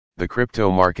The crypto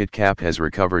market cap has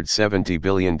recovered $70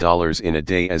 billion in a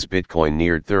day as Bitcoin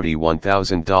neared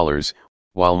 $31,000,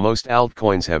 while most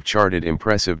altcoins have charted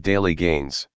impressive daily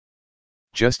gains.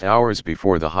 Just hours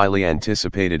before the highly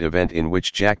anticipated event in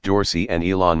which Jack Dorsey and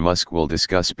Elon Musk will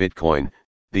discuss Bitcoin,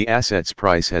 the asset's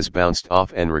price has bounced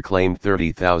off and reclaimed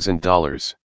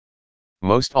 $30,000.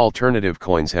 Most alternative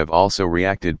coins have also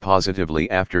reacted positively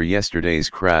after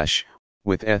yesterday's crash,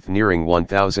 with ETH nearing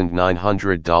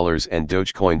 $1,900 and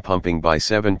Dogecoin pumping by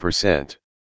 7%.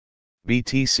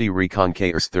 BTC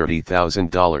reconquers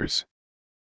 $30,000.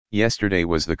 Yesterday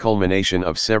was the culmination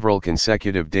of several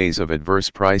consecutive days of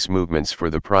adverse price movements for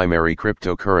the primary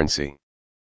cryptocurrency.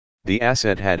 The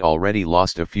asset had already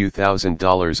lost a few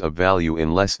 $1,000s of value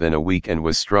in less than a week and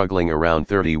was struggling around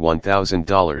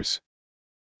 $31,000.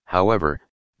 However,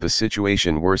 the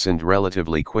situation worsened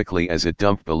relatively quickly as it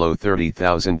dumped below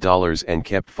 $30,000 and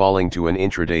kept falling to an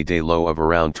intraday day low of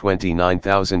around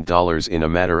 $29,000 in a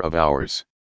matter of hours.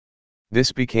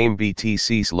 This became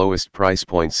BTC's lowest price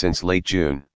point since late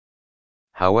June.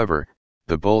 However,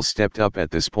 the bull stepped up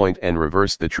at this point and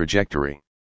reversed the trajectory.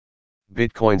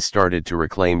 Bitcoin started to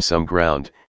reclaim some ground,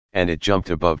 and it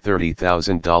jumped above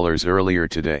 $30,000 earlier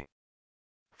today.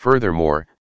 Furthermore,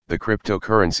 the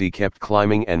cryptocurrency kept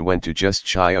climbing and went to just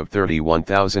shy of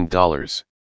 $31,000.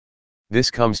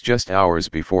 This comes just hours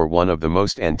before one of the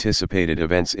most anticipated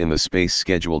events in the space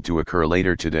scheduled to occur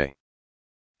later today.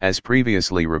 As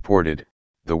previously reported,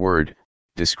 the Word,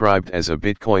 described as a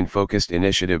Bitcoin-focused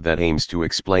initiative that aims to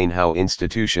explain how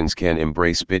institutions can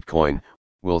embrace Bitcoin,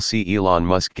 will see Elon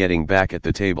Musk getting back at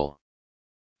the table.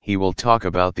 He will talk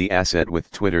about the asset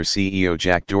with Twitter CEO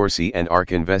Jack Dorsey and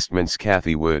ARK Investments'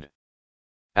 Cathie Wood.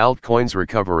 Altcoins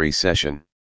recovery session.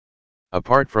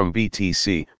 Apart from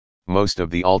BTC, most of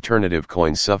the alternative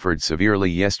coins suffered severely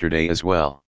yesterday as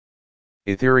well.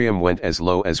 Ethereum went as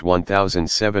low as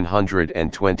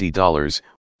 $1,720,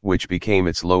 which became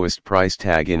its lowest price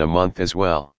tag in a month as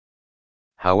well.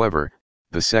 However,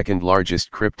 the second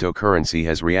largest cryptocurrency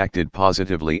has reacted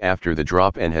positively after the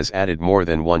drop and has added more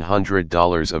than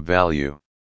 $100 of value.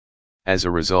 As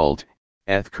a result,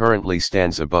 ETH currently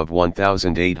stands above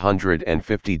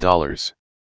 $1,850.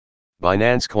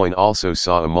 Binance Coin also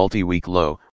saw a multi-week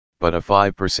low, but a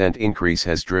 5% increase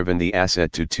has driven the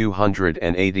asset to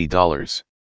 $280.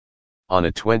 On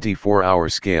a 24-hour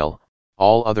scale,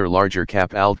 all other larger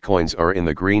cap altcoins are in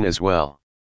the green as well.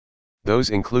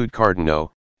 Those include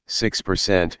Cardano,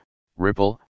 6%,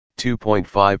 Ripple,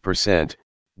 2.5%,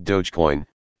 Dogecoin,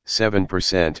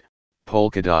 7%,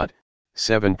 Polkadot,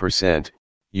 7%,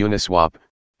 Uniswap,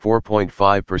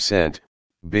 4.5%,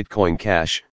 Bitcoin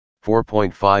Cash,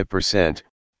 4.5%,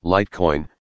 Litecoin,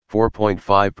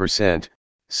 4.5%,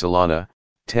 Solana,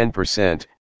 10%,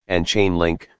 and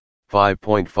Chainlink,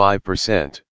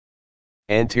 5.5%.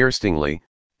 Interestingly,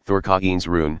 Thorcoin's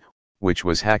Rune, which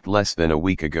was hacked less than a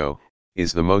week ago,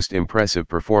 is the most impressive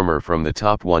performer from the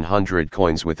top 100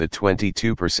 coins with a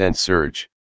 22% surge.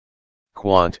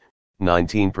 Quant,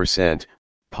 19%,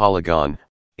 Polygon,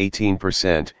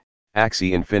 18%,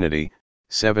 Axie Infinity,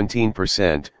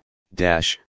 17%,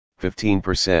 Dash,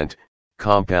 15%,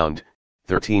 Compound,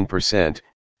 13%,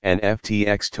 and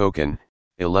FTX Token,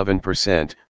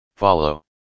 11%, follow.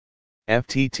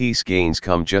 FTT's gains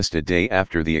come just a day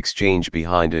after the exchange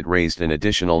behind it raised an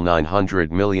additional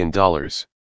 $900 million.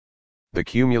 The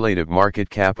cumulative market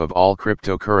cap of all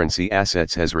cryptocurrency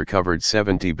assets has recovered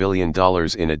 $70 billion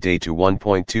in a day to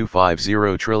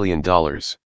 $1.250 trillion.